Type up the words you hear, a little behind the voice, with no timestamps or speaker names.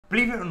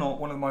Believe it or not,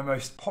 one of my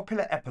most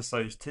popular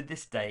episodes to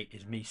this day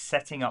is me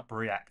setting up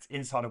React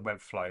inside of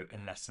Webflow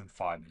in less than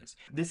 5 minutes.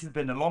 This has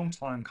been a long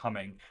time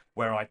coming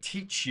where I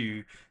teach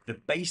you the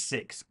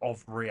basics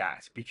of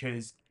React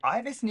because I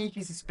have a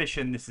sneaky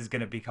suspicion this is going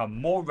to become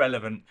more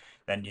relevant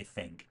than you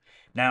think.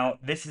 Now,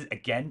 this is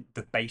again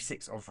the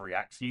basics of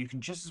React, so you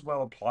can just as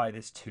well apply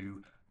this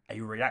to a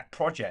React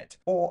project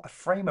or a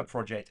Framer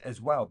project as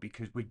well,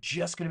 because we're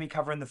just going to be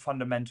covering the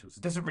fundamentals.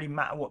 It doesn't really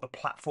matter what the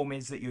platform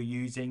is that you're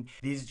using.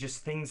 These are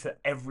just things that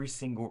every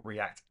single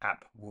React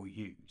app will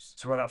use.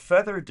 So without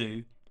further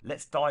ado,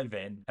 let's dive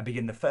in and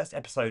begin the first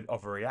episode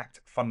of a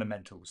React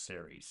Fundamentals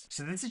series.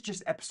 So this is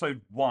just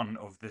episode 1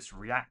 of this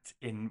React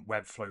in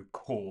Webflow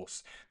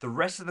course. The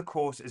rest of the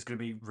course is going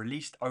to be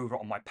released over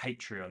on my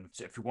Patreon.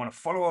 So if you want to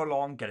follow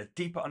along, get a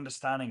deeper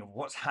understanding of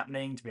what's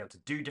happening, to be able to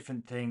do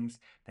different things,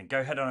 then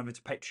go head on over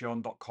to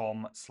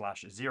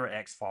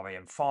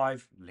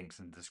patreon.com/0x5am5, links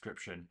in the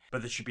description.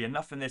 But there should be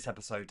enough in this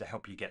episode to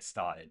help you get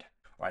started.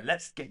 Right,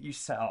 let's get you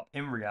set up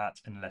in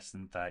React in less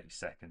than 30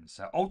 seconds.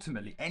 So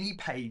ultimately, any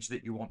page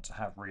that you want to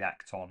have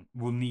React on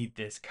will need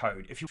this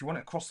code. If you want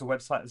it across the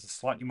website, there's a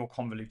slightly more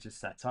convoluted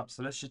setup.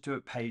 So let's just do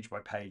it page by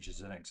page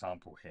as an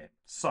example here.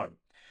 So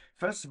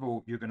first of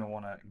all, you're going to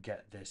want to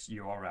get this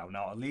URL.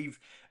 Now, I'll leave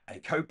a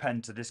code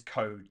pen to this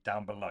code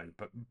down below,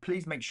 but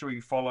please make sure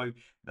you follow.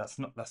 That's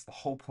the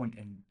whole point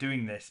in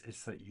doing this,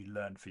 is that you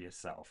learn for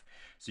yourself.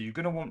 So you're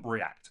going to want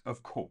React,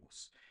 of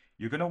course.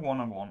 You're going to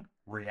want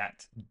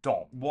React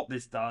DOM. What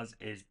this does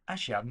is,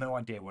 actually I have no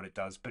idea what it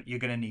does, but you're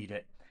going to need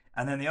it.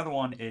 And then the other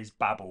one is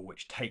Babel,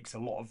 which takes a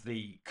lot of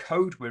the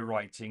code we're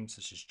writing,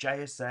 such as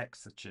JSX,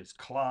 such as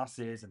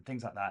classes and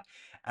things like that,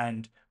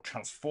 and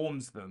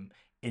transforms them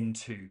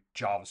into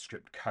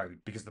JavaScript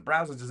code, because the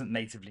browser doesn't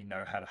natively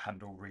know how to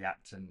handle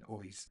React and all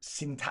these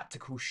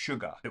syntactical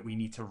sugar that we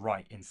need to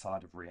write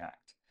inside of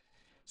React.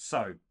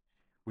 So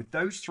with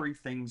those 3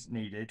 things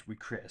needed, we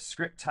create a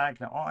script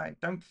tag. Now, I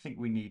don't think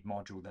we need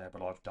module there,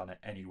 but I've done it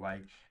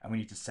anyway. And we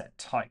need to set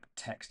type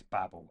text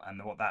Babel.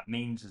 And what that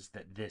means is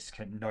that this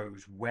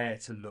knows where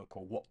to look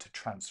or what to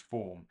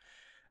transform,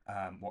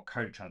 what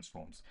code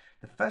transforms.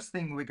 The first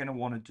thing we're going to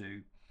want to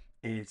do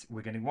is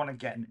we're going to want to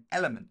get an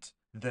element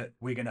that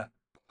we're going to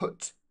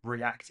put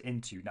React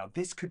into. Now,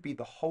 this could be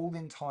the whole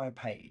entire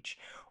page,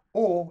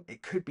 or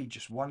it could be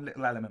just one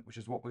little element, which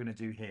is what we're going to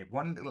do here.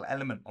 One little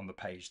element on the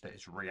page that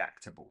is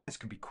reactable. This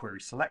could be query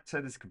selector.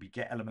 This could be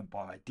get element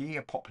by ID.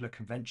 A popular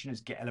convention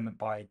is get element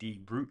by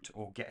ID root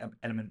or get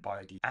element by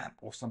ID app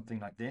or something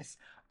like this.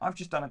 I've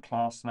just done a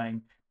class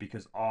name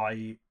because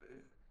ID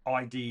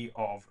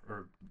of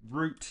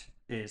root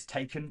is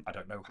taken. I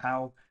don't know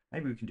how.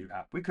 Maybe we can do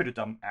app. We could have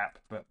done app,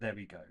 but there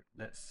we go.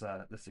 Let's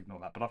ignore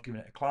that. But I've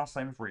given it a class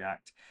name of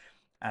React.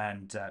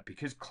 And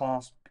because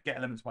class get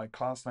elements by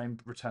class name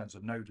returns a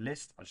node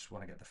list, I just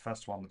want to get the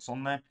first one that's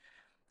on there.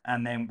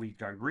 And then we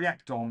go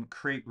React DOM,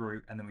 create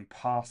root, and then we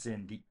pass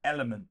in the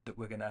element that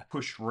we're going to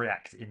push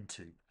React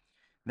into.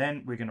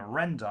 Then we're going to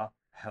render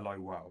hello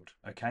world.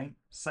 Okay,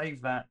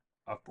 save that.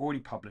 I've already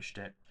published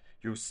it.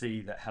 You'll see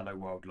that hello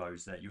world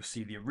loads there. You'll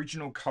see the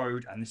original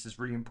code, and this is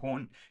really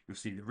important. You'll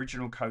see the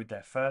original code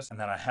there first, and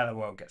then our hello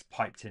world gets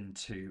piped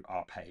into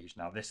our page.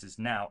 Now, this is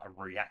now a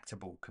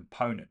reactable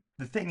component.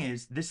 The thing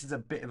is, this is a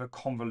bit of a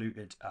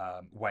convoluted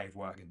way of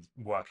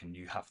working.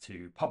 You have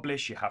to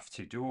publish, you have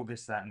to do all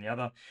this, that, and the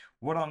other.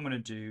 What I'm going to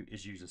do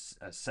is use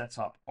a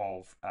setup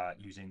of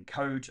using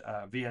code,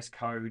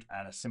 VSCode,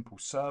 and a simple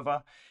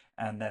server.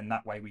 And then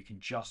that way we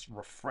can just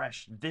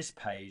refresh this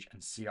page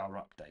and see our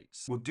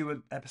updates. We'll do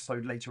an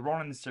episode later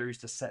on in the series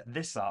to set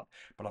this up,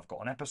 but I've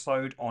got an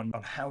episode on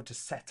how to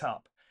set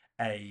up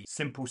a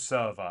simple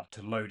server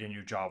to load in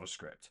your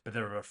JavaScript. But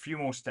there are a few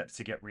more steps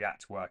to get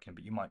React working,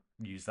 but you might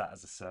use that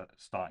as a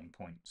starting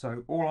point.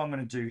 So all I'm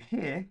going to do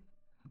here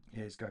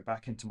is go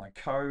back into my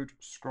code,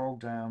 scroll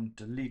down,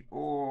 delete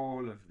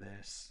all of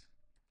this.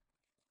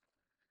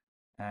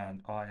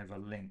 And I have a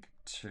link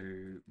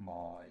to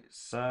my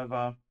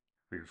server.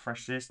 We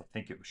refresh this, I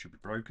think it should be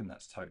broken.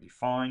 That's totally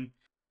fine.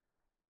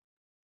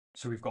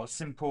 So we've got a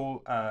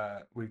simple,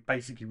 we've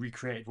basically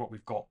recreated what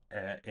we've got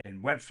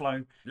in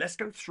Webflow. Let's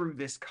go through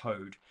this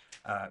code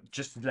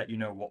just to let you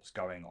know what's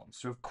going on.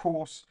 So of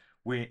course,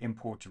 we're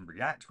importing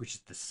React, which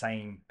is the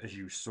same as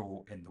you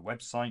saw in the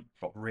website.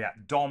 We've got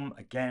React DOM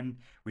again.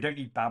 We don't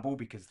need Babel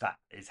because that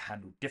is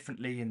handled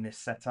differently in this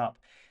setup.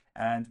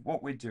 And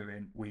what we're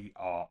doing, we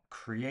are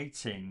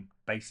creating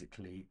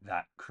basically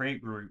that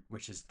create root,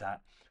 which is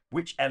that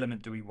which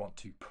element do we want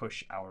to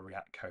push our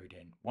React code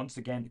in? Once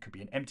again, it could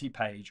be an empty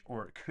page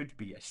or it could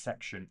be a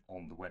section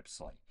on the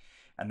website.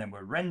 And then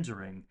we're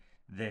rendering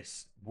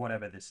this,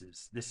 whatever this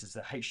is. This is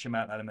a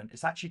HTML element.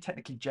 It's actually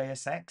technically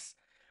JSX,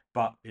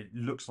 but it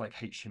looks like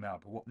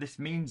HTML. But what this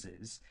means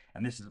is,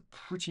 and this is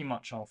pretty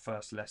much our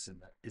first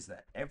lesson, is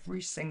that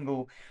every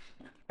single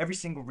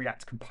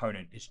React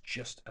component is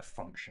just a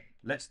function.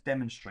 Let's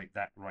demonstrate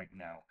that right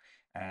now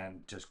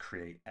and just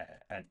create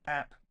an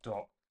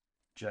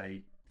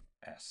app.js.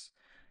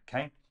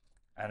 Okay,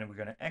 and then we're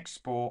going to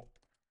export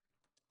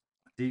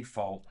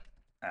default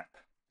app.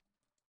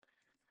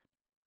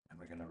 and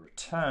we're going to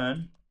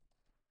return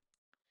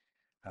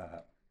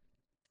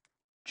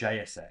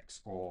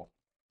JSX or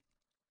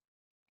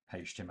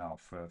HTML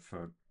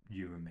for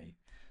you and me.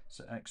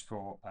 So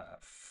export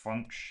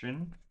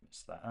function,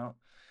 miss that out.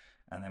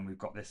 And then we've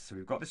got this. So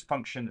we've got this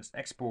function that's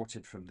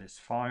exported from this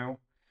file.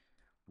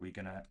 We're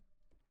going to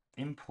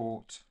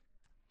import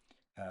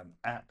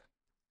app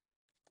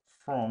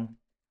from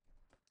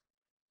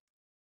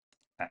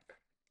app.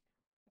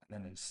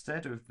 And then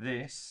instead of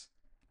this,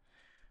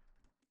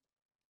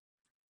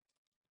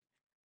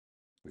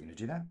 we're going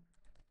to do that.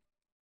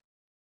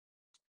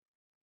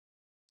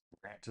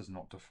 React is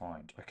not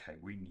defined. Okay,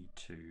 we need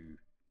to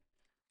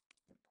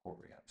import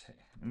React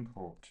here.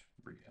 Import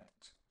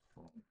React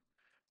from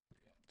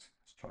React.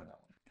 Let's try that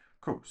one.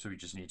 Cool. So we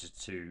just needed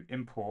to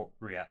import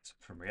React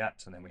from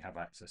React, and then we have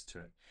access to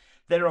it.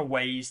 There are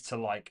ways to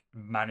like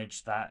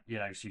manage that, you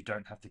know, so you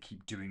don't have to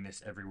keep doing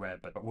this everywhere,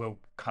 but we'll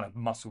kind of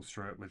muscle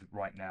through it with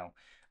right now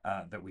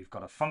that we've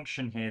got a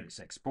function here that's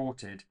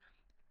exported,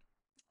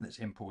 that's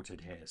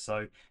imported here.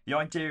 So the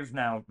idea of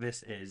now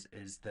this is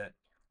that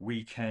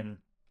we can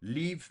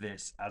leave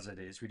this as it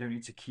is. We don't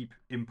need to keep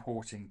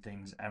importing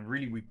things, and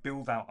really we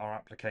build out our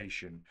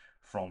application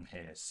from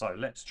here. So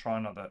let's try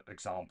another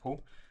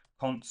example.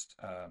 Const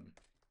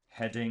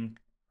heading,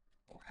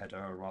 or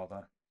header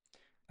rather,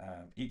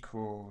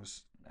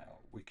 equals, now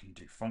we can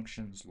do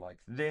functions like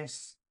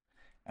this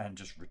and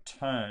just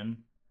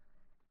return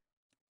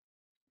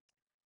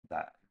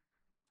that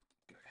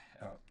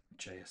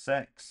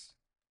JSX.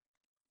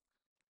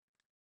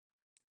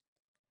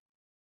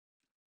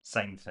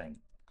 Same thing.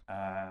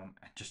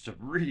 Just to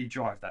really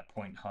drive that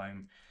point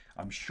home,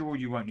 I'm sure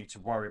you won't need to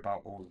worry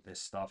about all of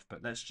this stuff,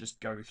 but let's just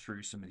go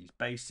through some of these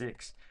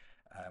basics.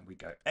 We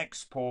go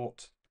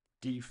export,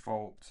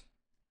 default,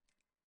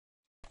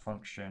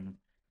 function,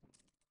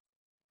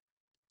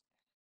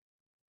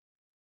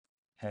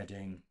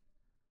 heading,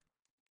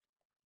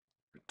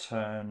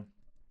 return,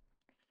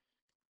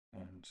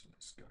 and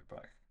let's go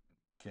back,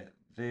 get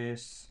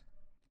this.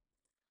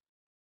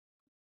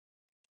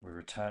 We're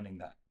returning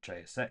that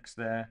JSX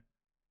there.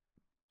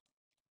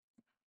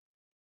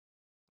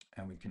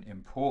 And we can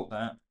import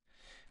that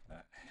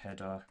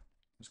header.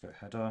 Let's go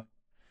header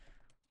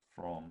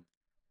from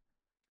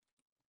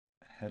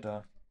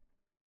header.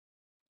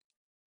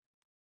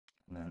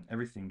 And then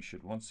everything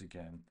should once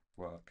again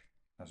work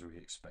as we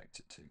expect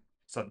it to.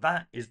 So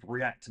that is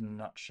React in a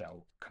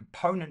nutshell.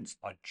 Components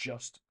are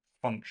just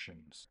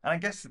functions. And I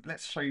guess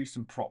let's show you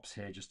some props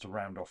here just to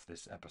round off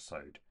this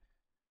episode.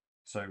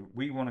 So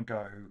we want to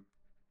go,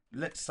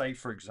 let's say,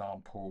 for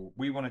example,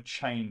 we want to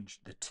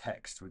change the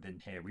text within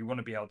here. We want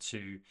to be able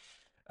to,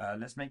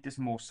 let's make this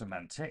more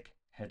semantic.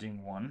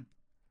 Heading 1.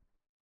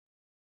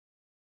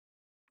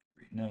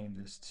 Rename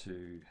this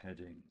to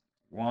heading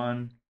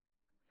 1.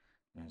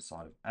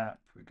 Inside of app,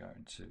 we're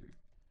going to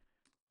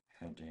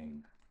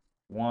heading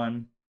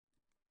 1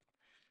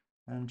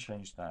 and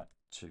change that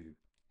to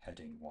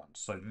heading 1.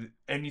 So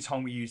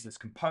anytime we use this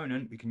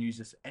component, we can use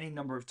this any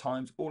number of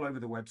times all over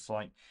the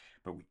website,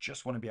 but we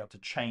just want to be able to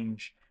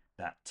change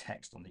that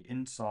text on the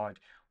inside.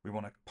 We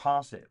want to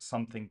pass it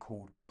something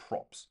called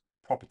props,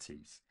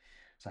 properties.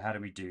 So how do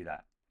we do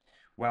that?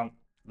 Well,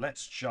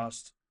 let's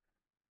just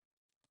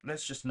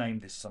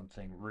name this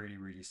something really,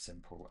 really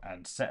simple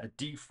and set a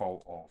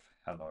default of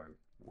hello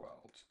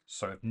world.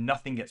 So if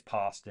nothing gets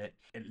past it,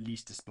 at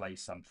least display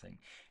something.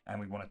 And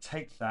we want to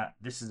take that,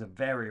 this is a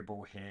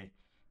variable here,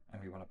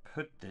 and we want to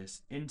put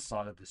this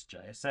inside of this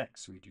JSX.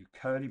 So we do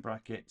curly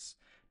brackets,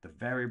 the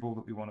variable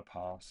that we want to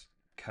pass,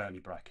 curly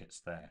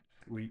brackets there.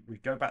 We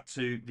go back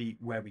to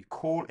where we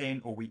call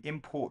in or we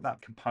import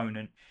that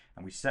component,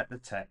 and we set the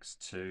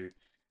text to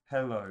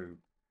hello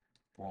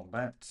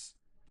wombats.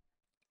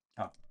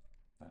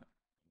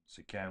 So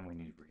again, we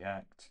need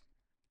React.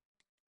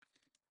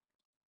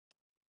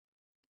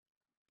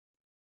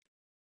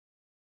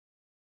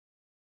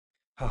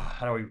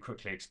 How do we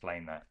quickly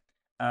explain that?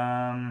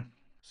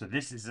 So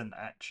this isn't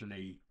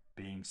actually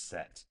being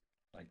set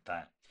like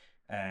that.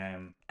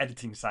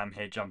 Editing Sam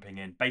here jumping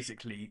in.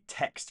 Basically,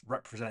 text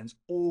represents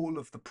all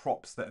of the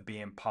props that are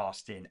being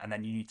passed in, and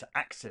then you need to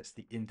access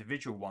the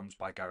individual ones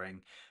by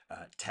going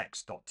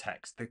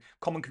text.text. The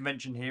common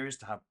convention here is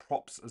to have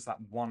props as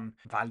that one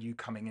value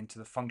coming into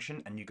the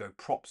function, and you go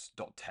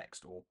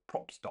props.text or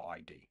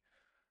props.id.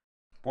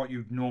 What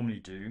you normally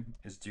do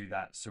is do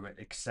that so it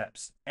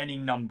accepts any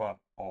number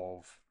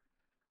of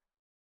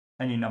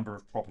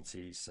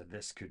properties. So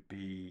this could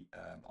be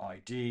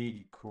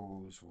ID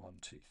equals 1,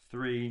 2,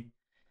 3.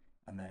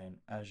 And then,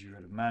 as you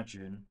would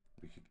imagine,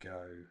 we could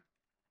go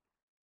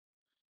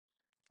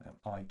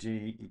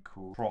ID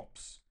equals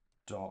props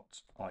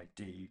dot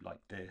ID like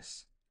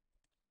this.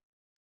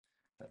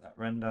 Let that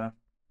render.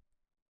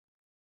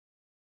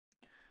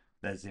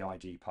 There's the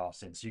ID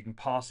pass in. So you can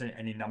pass in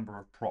any number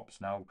of props.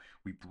 Now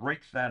we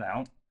break that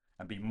out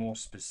and be more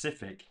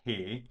specific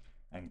here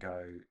and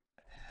go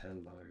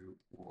hello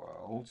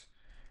world.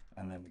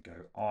 And then we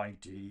go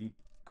ID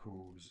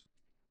equals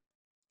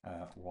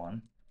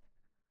 1.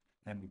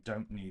 Then we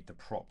don't need the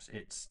props.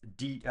 It's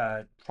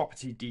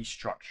property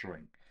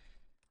destructuring.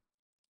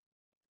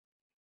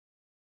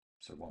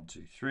 So 1,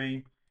 2,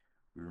 3.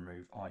 We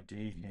remove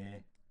ID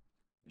here.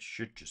 It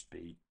should just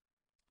be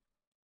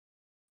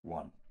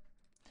 1.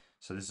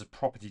 So this is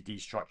property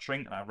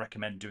destructuring, and I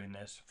recommend doing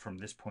this from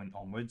this point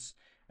onwards.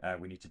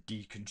 We need to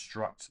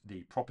deconstruct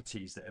the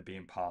properties that are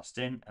being passed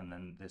in, and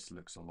then this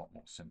looks a lot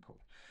more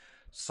simple.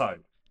 So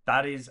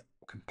that is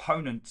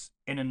components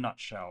in a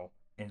nutshell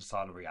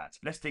inside of React.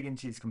 Let's dig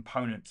into these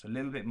components a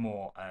little bit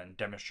more and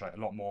demonstrate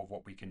a lot more of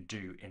what we can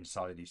do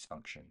inside of these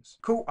functions.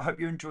 Cool, I hope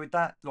you enjoyed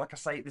that. Like I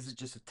say, this is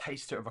just a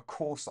taster of a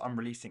course that I'm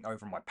releasing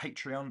over on my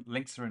Patreon.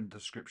 Links are in the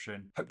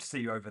description. Hope to see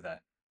you over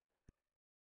there.